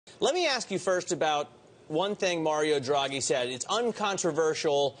Let me ask you first about one thing Mario Draghi said. It's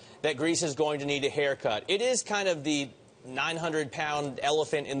uncontroversial that Greece is going to need a haircut. It is kind of the 900-pound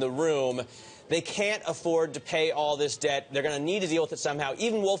elephant in the room. They can't afford to pay all this debt. They're going to need to deal with it somehow.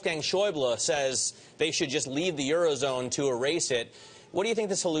 Even Wolfgang Schäuble says they should just leave the Eurozone to erase it. What do you think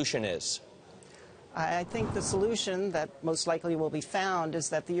the solution is? I think the solution that most likely will be found is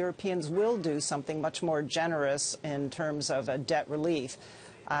that the Europeans will do something much more generous in terms of debt relief.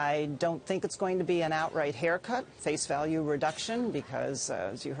 I don't think it's going to be an outright haircut, face value reduction, because,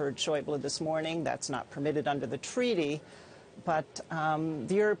 as you heard Schäuble this morning, that's not permitted under the treaty. But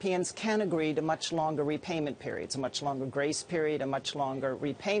the Europeans can agree to much longer repayment periods, a much longer grace period, a much longer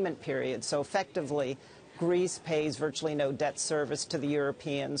repayment period. So effectively, Greece pays virtually no debt service to the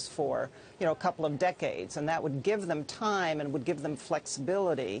Europeans for, a couple of decades, and that would give them time and would give them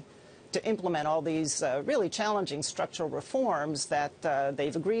flexibility to implement all these really challenging structural reforms that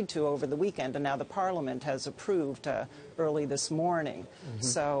they've agreed to over the weekend, and now the Parliament has approved early this morning.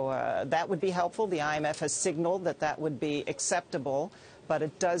 So that would be helpful. The IMF has signaled that that would be acceptable, but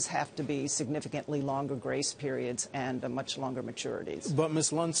it does have to be significantly longer grace periods and much longer maturities. But,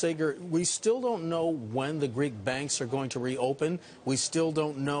 Ms. Lundsager, we still don't know when the Greek banks are going to reopen. We still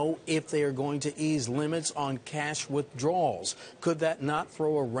don't know if they are going to ease limits on cash withdrawals. Could that not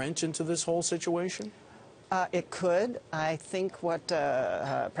throw a wrench into this whole situation? It could. I think what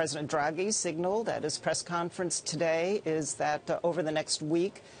President Draghi signaled at his press conference today is that over the next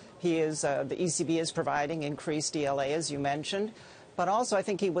week, the ECB is providing increased ELA, as you mentioned. But also, I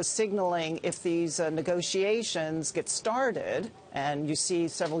think he was signaling if these negotiations get started, and you see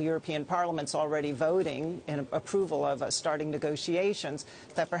several European parliaments already voting in approval of starting negotiations,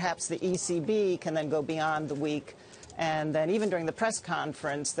 that perhaps the ECB can then go beyond the week. And then even during the press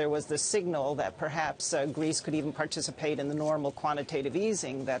conference, there was the signal that perhaps Greece could even participate in the normal quantitative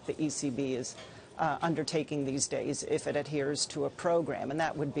easing that the ECB is undertaking these days if it adheres to a program. And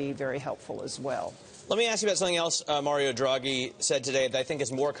that would be very helpful as well. Let me ask you about something else Mario Draghi said today that I think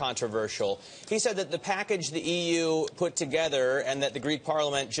is more controversial. He said that the package the EU put together and that the Greek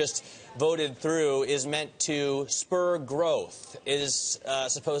parliament just voted through is meant to spur growth, is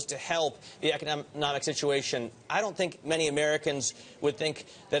supposed to help the economic situation. I don't think many Americans would think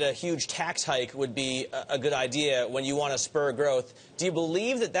that a huge tax hike would be a good idea when you want to spur growth. Do you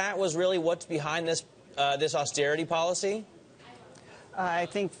believe that that was really what's behind this austerity policy? I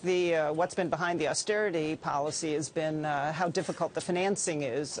think what's been behind the austerity policy has been how difficult the financing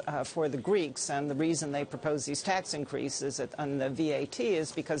is for the Greeks, and the reason they propose these tax increases on the VAT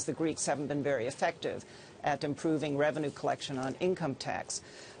is because the Greeks haven't been very effective at improving revenue collection on income tax.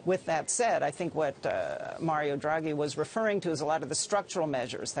 With that said, I think what Mario Draghi was referring to is a lot of the structural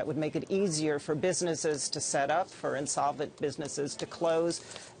measures that would make it easier for businesses to set up, for insolvent businesses to close.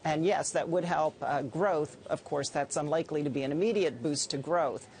 And yes, that would help growth. Of course, that's unlikely to be an immediate boost to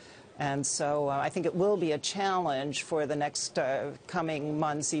growth. And so I think it will be a challenge for the next coming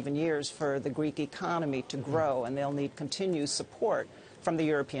months, even years, for the Greek economy to grow, and they'll need continued support from the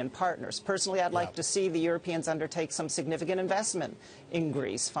European partners. Personally, I'd like to see the Europeans undertake some significant investment in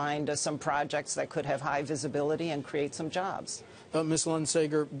Greece, find some projects that could have high visibility and create some jobs. Ms.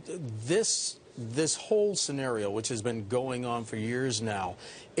 Lundsager, this whole scenario, which has been going on for years now,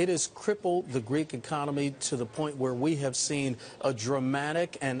 it has crippled the Greek economy to the point where we have seen a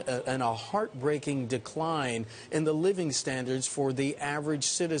dramatic and a heartbreaking decline in the living standards for the average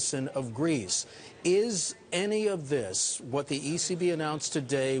citizen of Greece. Is any of this, what the ECB announced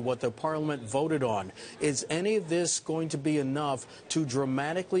today, what the Parliament voted on, is any of this going to be enough to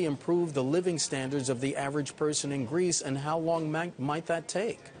dramatically improve the living standards of the average person in Greece, and how long might that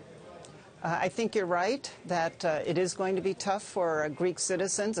take? I think you're right that it is going to be tough for Greek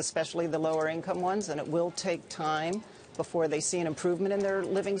citizens, especially the lower income ones, and it will take time before they see an improvement in their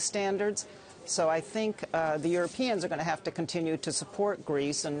living standards. So I think the Europeans are going to have to continue to support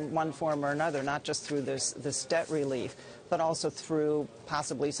Greece in one form or another, not just through this debt relief, but also through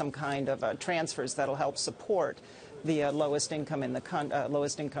possibly some kind of transfers that will help support the lowest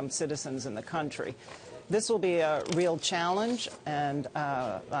income citizens in the country. This will be a real challenge, and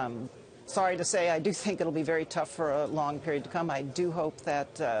sorry to say, I do think it'll be very tough for a long period to come. I do hope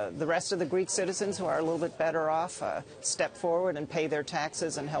that the rest of the Greek citizens who are a little bit better off step forward and pay their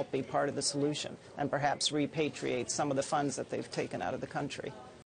taxes and help be part of the solution, and perhaps repatriate some of the funds that they've taken out of the country.